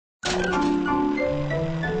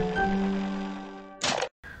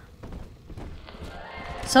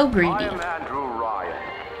So greedy. I am Andrew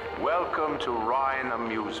Ryan. Welcome to Ryan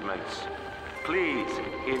Amusements. Please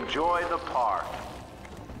enjoy the park.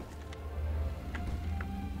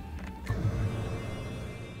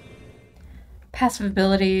 Passive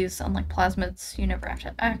abilities, unlike plasmids, you never have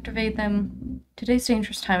to activate them. Today's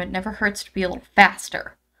dangerous time, it never hurts to be a little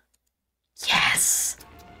faster. Yes!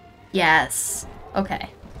 Yes.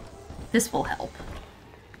 Okay. This will help.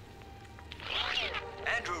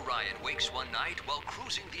 Andrew Ryan wakes one night while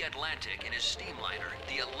cruising the Atlantic in his steamliner,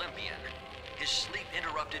 the Olympian. His sleep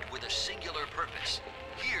interrupted with a singular purpose.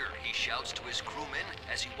 Here, he shouts to his crewmen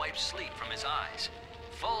as he wipes sleep from his eyes.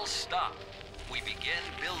 Full stop. We begin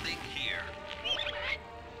building here.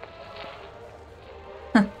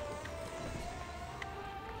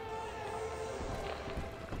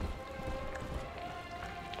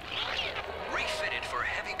 Refitted for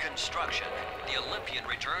heavy construction, the Olympian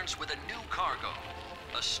returns with a new cargo.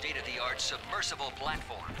 A state-of-the-art submersible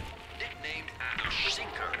platform. Nicknamed the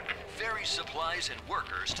Sinker, ferries supplies and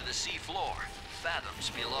workers to the sea floor, fathoms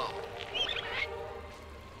below.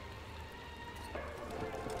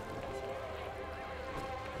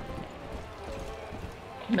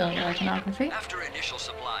 Familiar iconography. After initial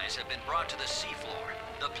supplies have been brought to the seafloor,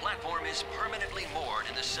 the platform is permanently moored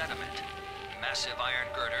in the sediment. Massive iron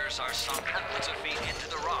girders are sunk hundreds of feet into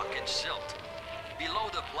the rock and silt. Below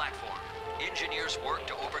the platform, engineers work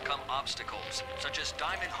to overcome obstacles such as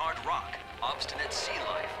diamond-hard rock, obstinate sea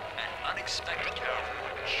life, and unexpected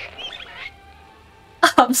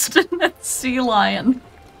Obstinate sea lion.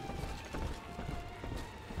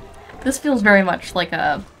 This feels very much like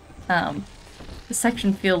a, this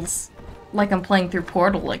section feels like I'm playing through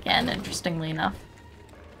Portal again, interestingly enough.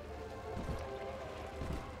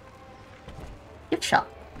 Gift shop.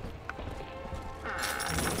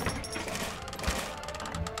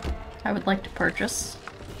 I would like to purchase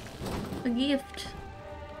a gift.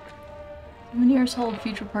 Souvenirs hold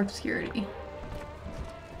future park security.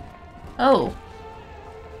 Oh.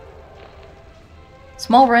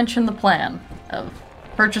 Small wrench in the plan of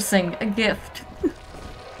purchasing a gift.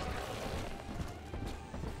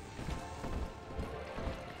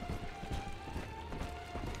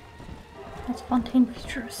 That's Fontaine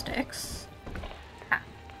futuristics.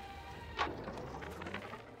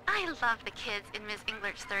 I love the kids in Miss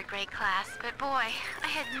English third grade class, but boy, I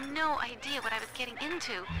had no idea what I was getting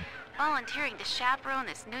into. Volunteering to chaperone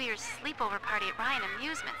this New Year's sleepover party at Ryan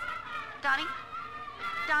Amusements. Donnie?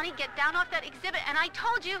 Donnie, get down off that exhibit, and I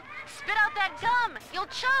told you, spit out that gum! You'll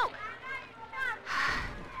choke!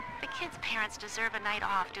 The kids' parents deserve a night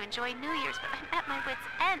off to enjoy New Year's, but I'm at my wit's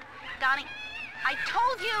end. Donnie, I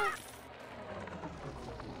told you!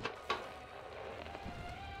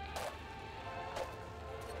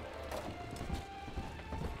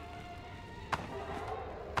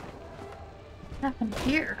 What happened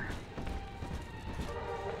here?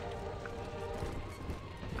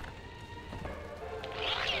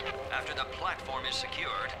 After the platform is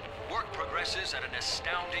secured, work progresses at an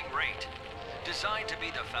astounding rate. Designed to be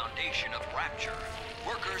the foundation of Rapture,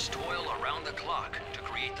 workers toil around the clock to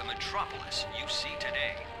create the metropolis you see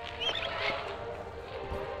today.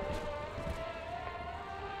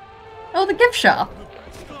 Oh, the gift shop!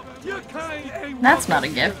 That's not a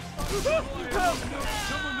gift.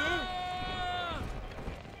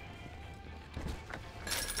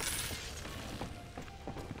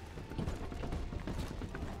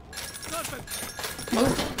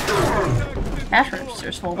 Oh. Cash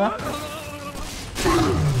registers hold up.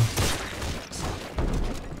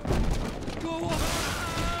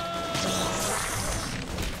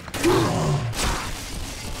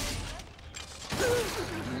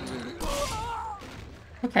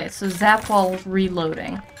 Okay, so zap while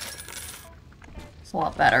reloading. It's a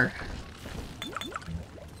lot better.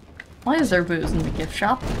 Why is there booze in the gift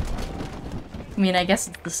shop? I mean, I guess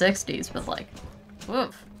it's the 60s, but like,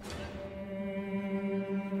 woof.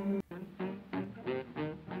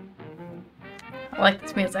 I like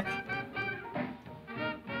this music.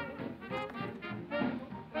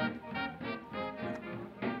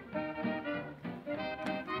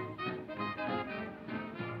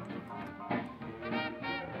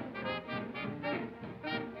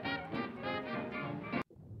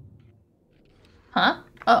 Huh?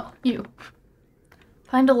 Oh, you.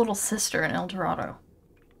 Find a little sister in El Dorado.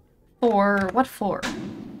 For what for?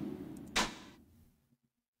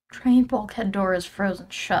 Train bulkhead door is frozen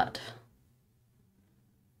shut.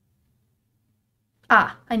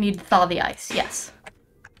 Ah, I need to thaw the ice, yes.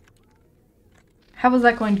 How is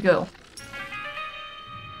that going to go?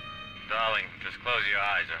 Darling, just close your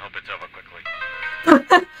eyes. I hope it's over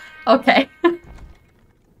quickly. Okay. You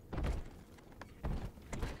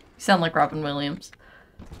sound like Robin Williams.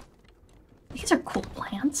 These are cool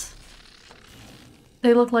plants.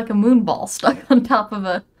 They look like a moon ball stuck on top of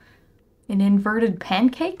an inverted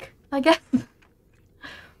pancake, I guess?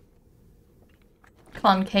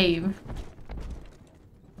 Concave.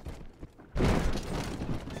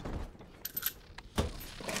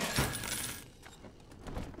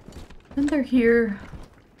 And they're here.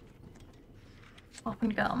 Pop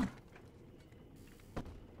and gum.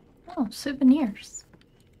 Oh, souvenirs.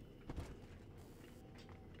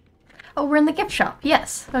 Oh, we're in the gift shop.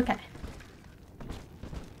 Yes, okay.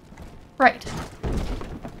 Right.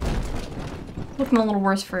 Looking a little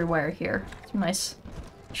worse for wear here. Some nice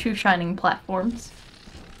shoe-shining platforms.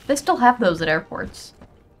 They still have those at airports.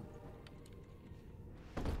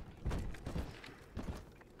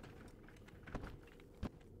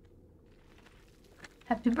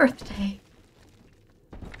 Happy birthday.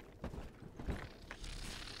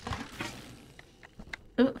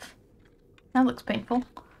 Oof. That looks painful.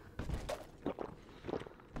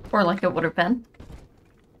 Or like it would have been.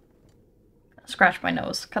 Scratch my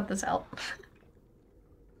nose. Cut this out.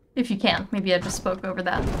 If you can. Maybe I just spoke over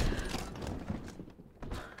that.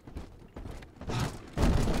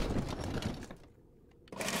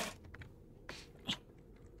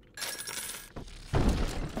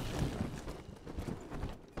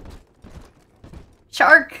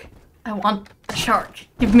 Shark! I want a shark.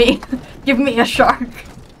 Give me a shark.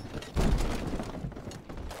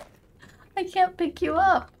 I can't pick you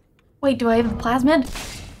up. Wait, do I have a plasmid?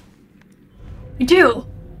 I do!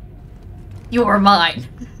 You are mine.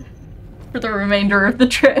 For the remainder of the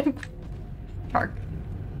trip. Shark.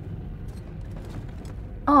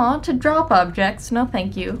 Aw, to drop objects. No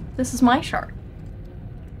thank you. This is my shark.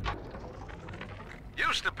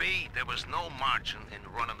 Used to be, there was no margin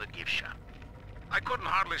in running the gift shop. I couldn't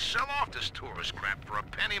hardly sell off this tourist crap for a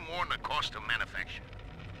penny more than the cost of manufacture.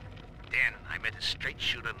 Then I met a straight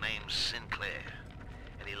shooter named Sinclair,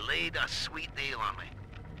 and he laid a sweet deal on me.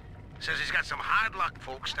 Says he's got some hard luck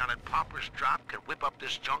folks down at Popper's Drop can whip up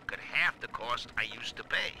this junk at half the cost I used to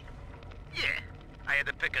pay. Yeah, I had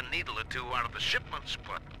to pick a needle or two out of the shipments,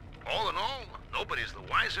 but all in all, nobody's the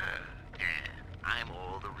wiser, and I'm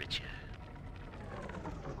all the richer.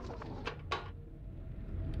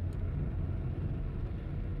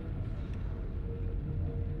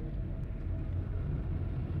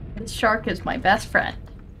 This shark is my best friend.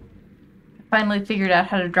 I finally figured out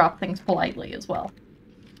how to drop things politely as well.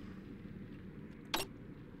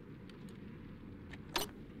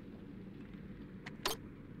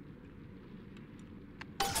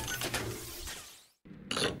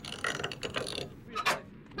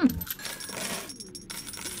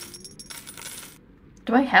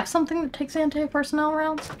 Do I have something that takes anti-personnel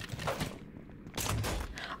rounds?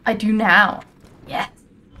 I do now. Yes.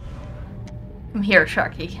 I'm here,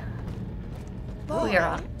 Sharky. We are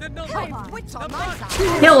on.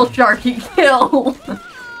 Kill, Sharky, kill!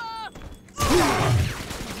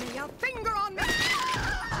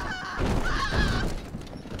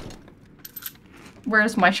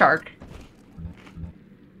 Where's my shark?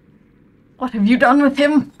 What have you done with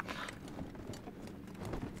him?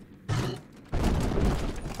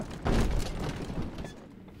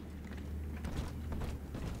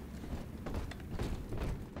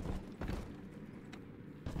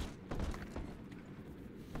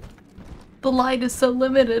 The light is so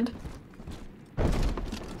limited.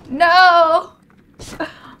 No!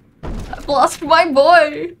 I've lost my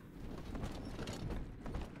boy!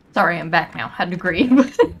 Sorry, I'm back now. Had to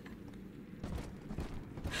grieve.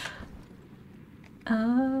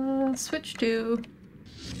 Switch to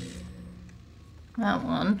that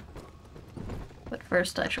one. But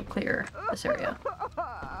first I shall clear this area.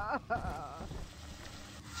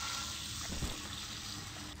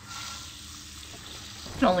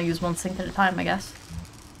 Can only use one sink at a time, I guess.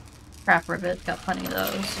 Crap rivet, got plenty of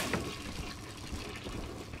those.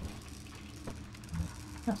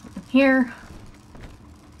 Nothing here.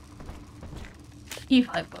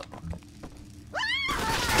 E5 book.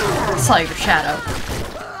 Saw your shadow.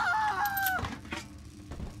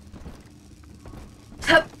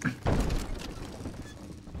 Hup.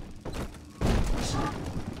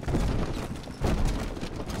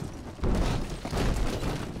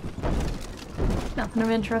 Nothing of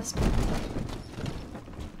interest.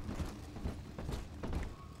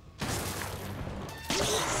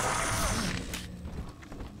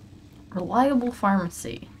 Reliable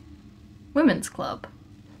pharmacy. Women's club.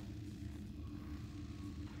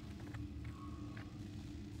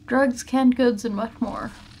 Drugs, canned goods, and much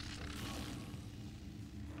more.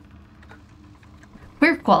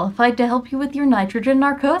 qualified to help you with your nitrogen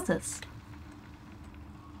narcosis.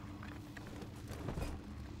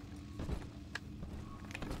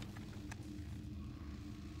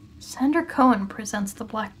 Sandra Cohen presents The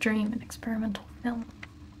Black Dream, an experimental film.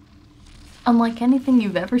 Unlike anything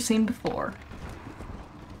you've ever seen before.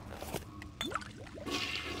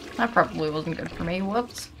 That probably wasn't good for me,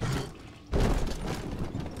 whoops.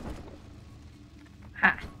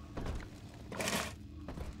 Ha.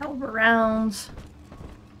 Caliber rounds.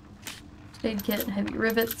 Aid kit, heavy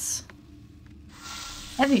rivets.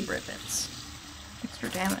 Heavy rivets. Extra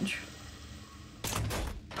damage.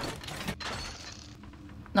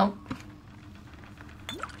 Nope.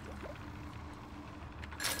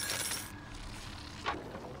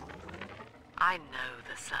 I know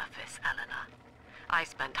the surface, Eleanor. I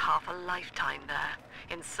spent half a lifetime there,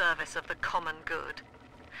 in service of the common good.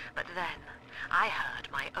 But then, I heard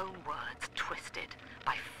my own words twisted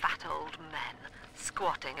by fat old men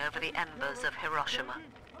squatting over the embers of Hiroshima.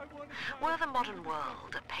 Were the modern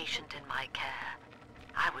world a patient in my care,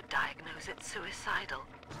 I would diagnose it suicidal.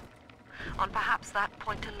 On perhaps that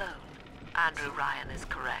point alone, Andrew Ryan is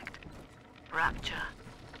correct. Rapture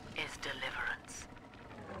is deliverance.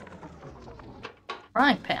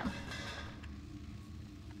 Frying pan.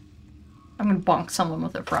 I'm gonna bonk someone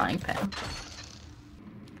with a frying pan.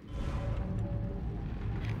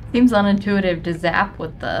 Seems unintuitive to zap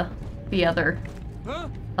with the other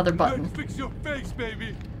button. Fix your face,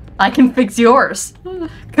 baby. I can fix yours.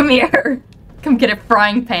 Come here. Come get a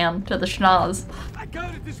frying pan to the schnoz. I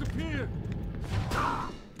gotta disappear.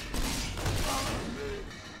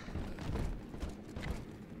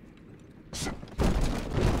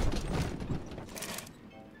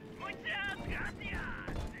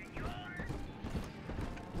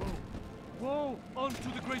 Whoa, on to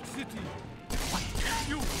the great city.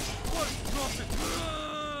 You, what prophet?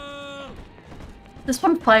 This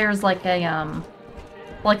one fires like a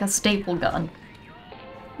staple gun.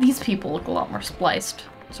 These people look a lot more spliced,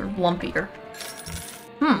 sort of lumpier.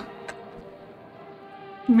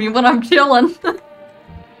 Me when I'm chillin'.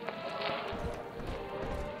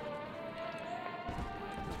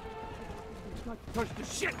 Touch the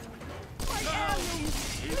shit. My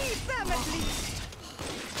heirlooms! Leave them at least!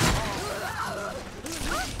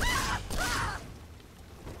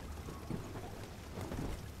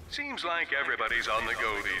 Seems like everybody's on the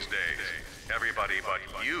go these days. Everybody but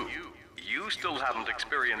you. You still haven't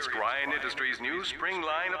experienced Ryan Industries' new spring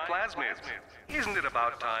line of plasmids. Isn't it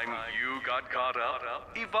about time you got caught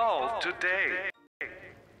up? Evolve today.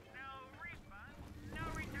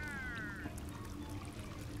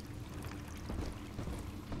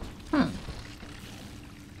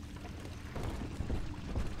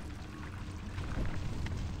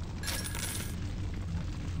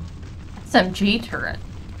 SMG turret.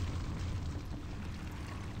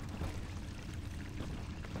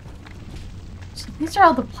 So these are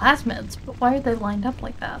all the plasmids, but why are they lined up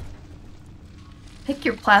like that? Pick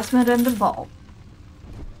your plasmid and evolve.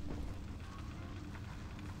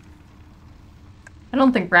 I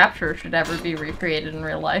don't think Rapture should ever be recreated in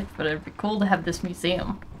real life, but it'd be cool to have this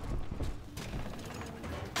museum.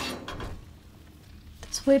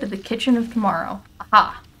 This way to the kitchen of tomorrow.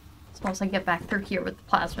 Aha! As long as I get back through here with the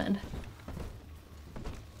plasmid.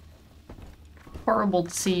 Horrible to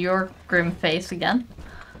see your grim face again.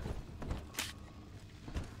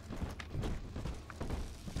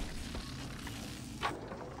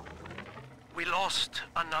 We lost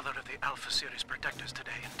another of the Alpha Series protectors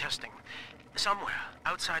today in testing. Somewhere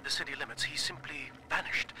outside the city limits, he simply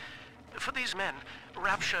vanished. For these men,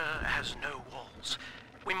 Rapture has no walls.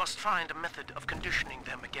 We must find a method of conditioning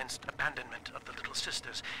them against abandonment of the Little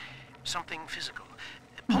Sisters. Something physical,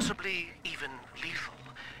 possibly even lethal.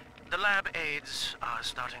 The lab aides are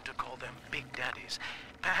starting to call them Big Daddies.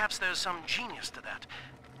 Perhaps there's some genius to that.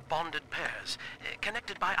 Bonded pairs,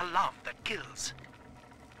 connected by a love that kills.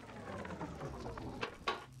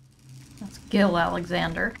 That's Gil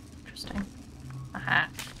Alexander. Interesting. Aha.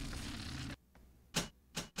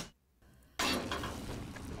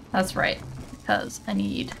 That's right, because I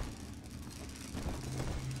need...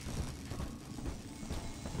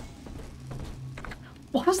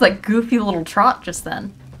 What was that goofy little trot just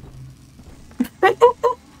then?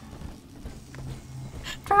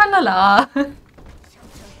 Tra-la-la! Good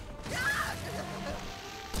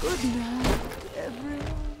night, everyone.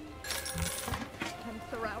 I'm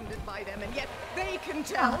surrounded by them, and yet they can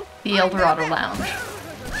tell. The Eldorado Lounge.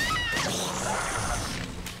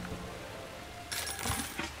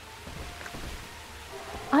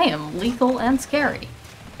 I am lethal and scary.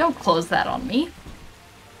 Don't close that on me.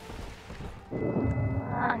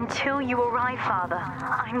 Until you arrive, Father,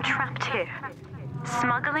 I'm trapped here.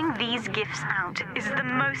 Smuggling these gifts out is the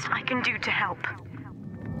most I can do to help.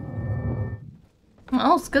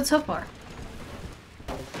 Well, it's good so far.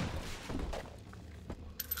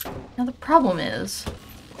 Now the problem is,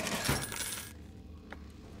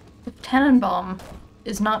 the Tannenbaum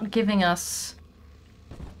is not giving us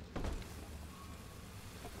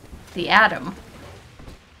the atom.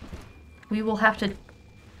 We will have to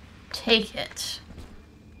take it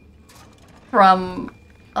from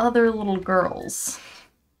other little girls.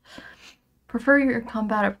 Prefer your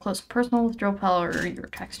combat up close personal with drill power or your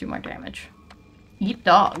attacks do more damage. Eat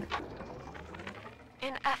dog.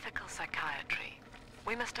 In ethical psychiatry,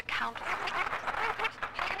 we must account for...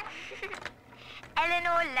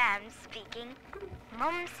 Eleanor Lamb speaking.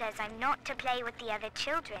 Mum says I'm not to play with the other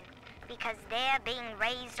children because they're being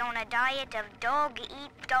raised on a diet of dog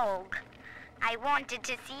eat dog. I wanted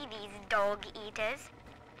to see these dog eaters,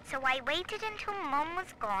 so I waited until Mum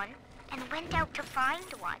was gone and went out to find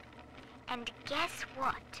one. And guess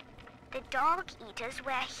what? The dog eaters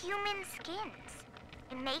wear human skins.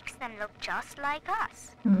 It makes them look just like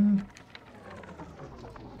us. Mm.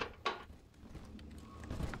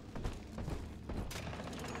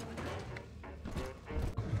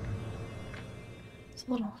 It's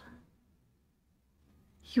a little...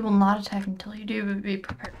 You will not attack until you do, but be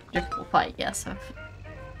prepared for a difficult fight. Yes, I've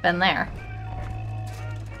been there.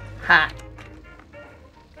 Ha!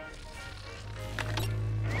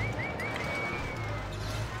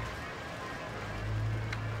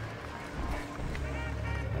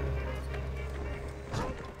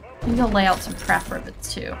 Maybe I'll lay out some trap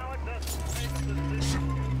rivets too.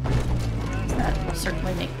 That will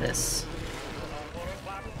certainly make this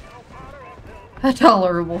a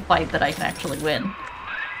tolerable fight that I can actually win.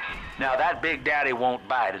 Now that Big Daddy won't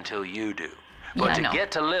bite until you do. But to get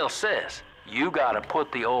to Lil Sis, you gotta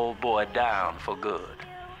put the old boy down for good.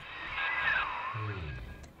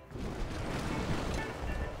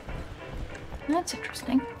 That's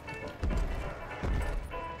interesting.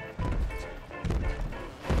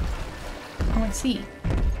 Oh, I see.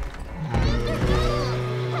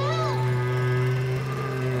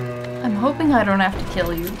 I'm hoping I don't have to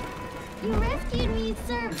kill you. You rescued me,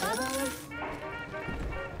 Sir Bubbles.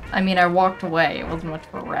 I mean, I walked away. It wasn't much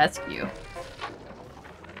of a rescue.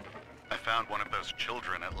 I found one of those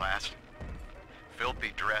children at last.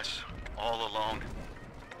 Filthy dress, all alone.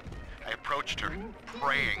 I approached her,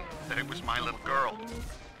 praying that it was my little girl.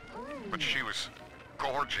 But she was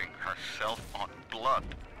gorging herself on blood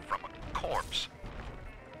from a corpse.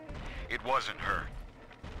 It wasn't her.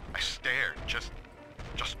 I stared, just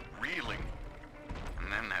reeling.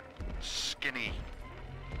 And then that skinny,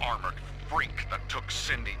 armored freak that took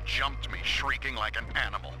Cindy jumped me, shrieking like an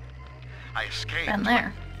animal. I escaped. Been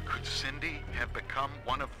there. Could Cindy have become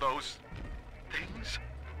one of those things?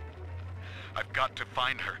 I've got to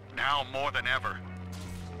find her, now more than ever.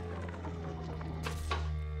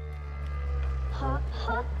 Hot,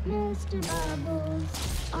 hot, Mr.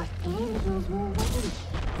 Bubbles. Our angels will wait.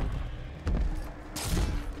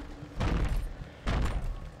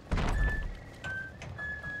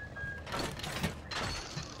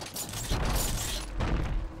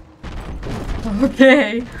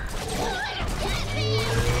 Okay.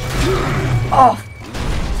 Oh.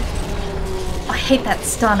 I hate that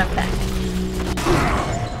stun effect.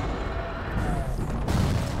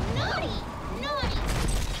 Naughty! Naughty!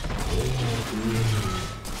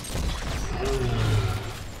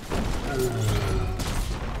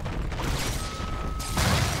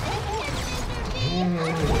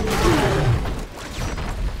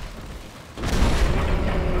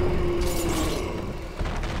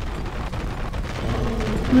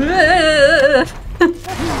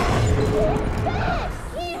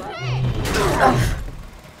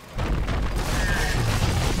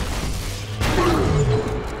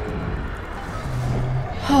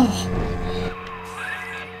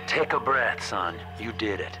 Take a breath, son. You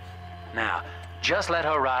did it. Now, just let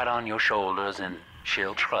her ride on your shoulders and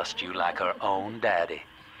she'll trust you like her own daddy.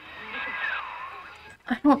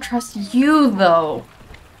 I don't trust you, though.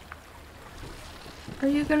 Are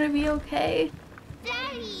you gonna be okay?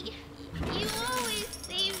 Daddy, you always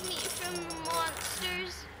save me from the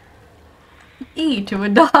monsters. E to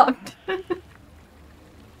adopt.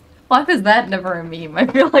 Why is that never a meme? I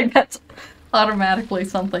feel like that's automatically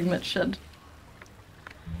something that should.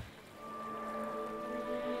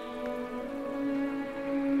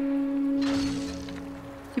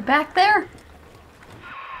 You back there?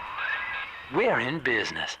 We're in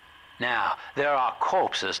business. Now, there are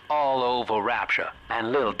corpses all over Rapture,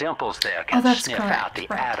 and little Dimples there can sniff out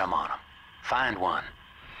the atom on them. Find one.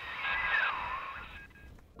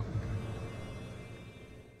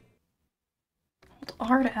 It's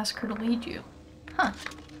hard to ask her to lead you. Huh.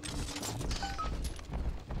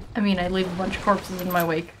 I mean, I leave a bunch of corpses in my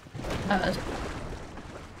wake.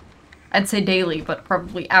 I'd say daily, but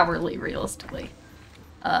probably hourly, realistically.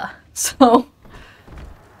 So...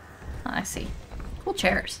 I see. Cool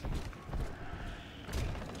chairs.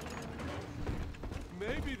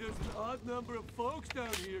 Maybe there's an odd number of folks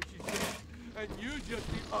down here, she said, and you just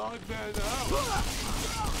the odd man out.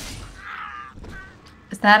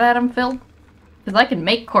 Is that Adam filled? Because I can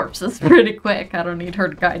make corpses pretty quick. I don't need her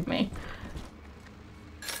to guide me.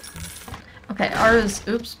 Okay, ours...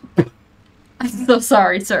 Oops. I'm so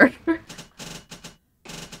sorry, sir.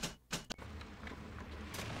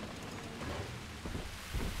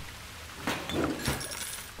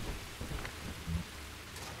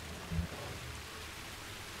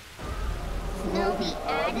 Snowy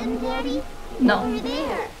Adam, Daddy? No. Over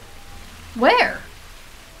there. Where?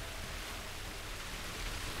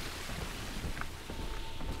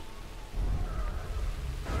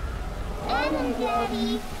 Adam,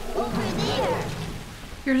 Daddy. Over there.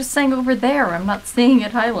 You're just saying over there. I'm not seeing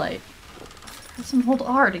it highlight. Press and hold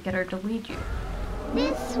R to get her to lead you.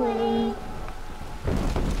 This way.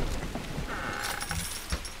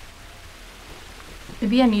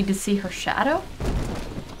 Maybe I need to see her shadow?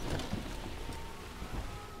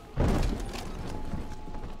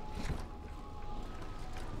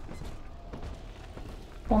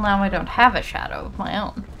 Well, now I don't have a shadow of my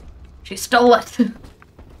own. She stole it! See?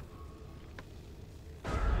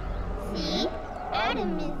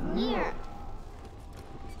 Adam is near.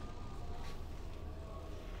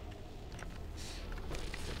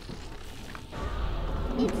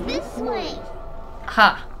 It's this way.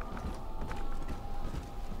 Ha!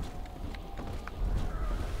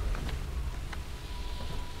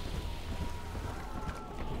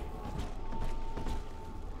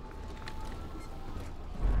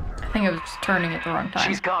 I think I was just turning at the wrong time.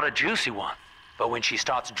 She's got a juicy one. But when she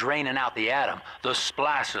starts draining out the atom, the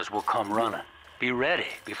splashers will come running. Be ready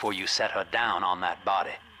before you set her down on that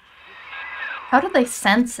body. How do they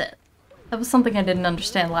sense it? That was something I didn't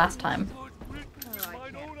understand last time.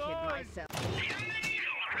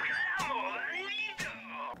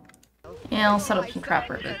 Yeah, I'll set up some trap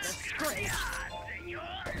rivets.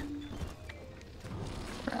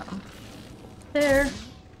 From there.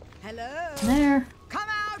 Hello. And there. Come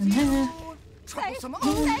out, and there. Troublesome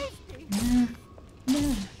And there.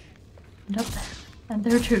 And up there. And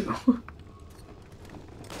there too.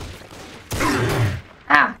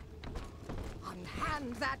 Ah!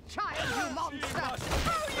 Unhand that child, you monster!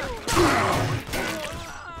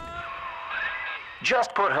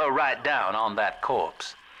 Just put her right down on that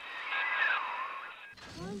corpse.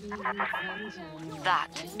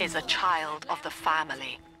 That is a child of the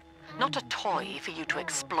family, not a toy for you to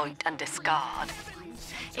exploit and discard.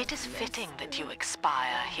 It is fitting that you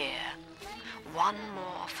expire here. One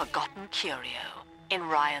more forgotten curio in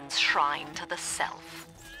Ryan's shrine to the self.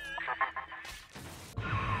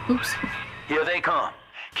 Oops. Here they come.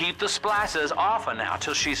 Keep the splicers off her now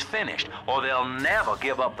till she's finished, or they'll never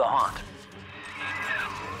give up the hunt.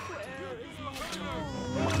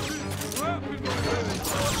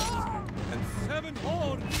 And 7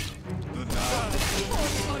 horns. The nine.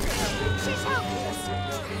 She's helpless.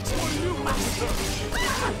 For you, master.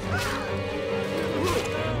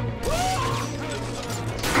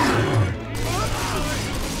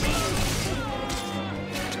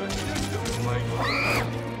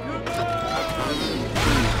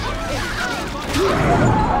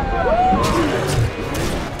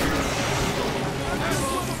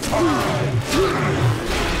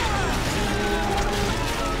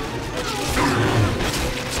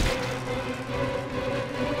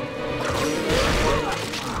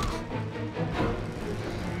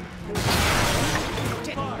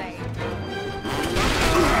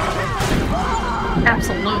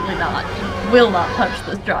 Absolutely not. You will not touch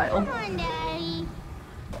this child. Come on, Daddy.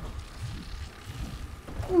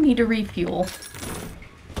 You need a refuel.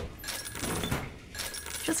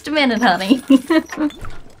 Just a minute, honey.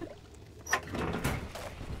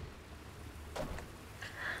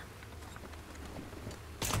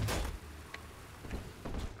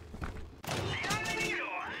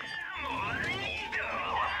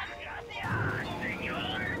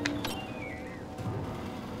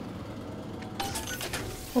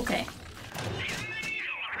 Okay.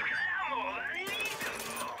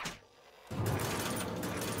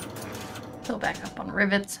 Go back up on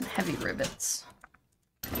rivets and heavy rivets.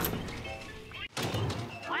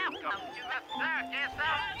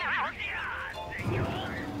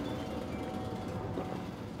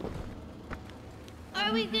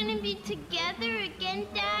 Are we gonna be together again,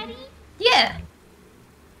 Daddy? Yeah.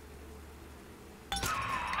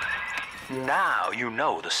 Now you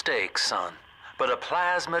know the stakes, son. But a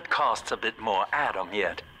plasmid costs a bit more atom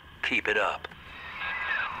yet. Keep it up.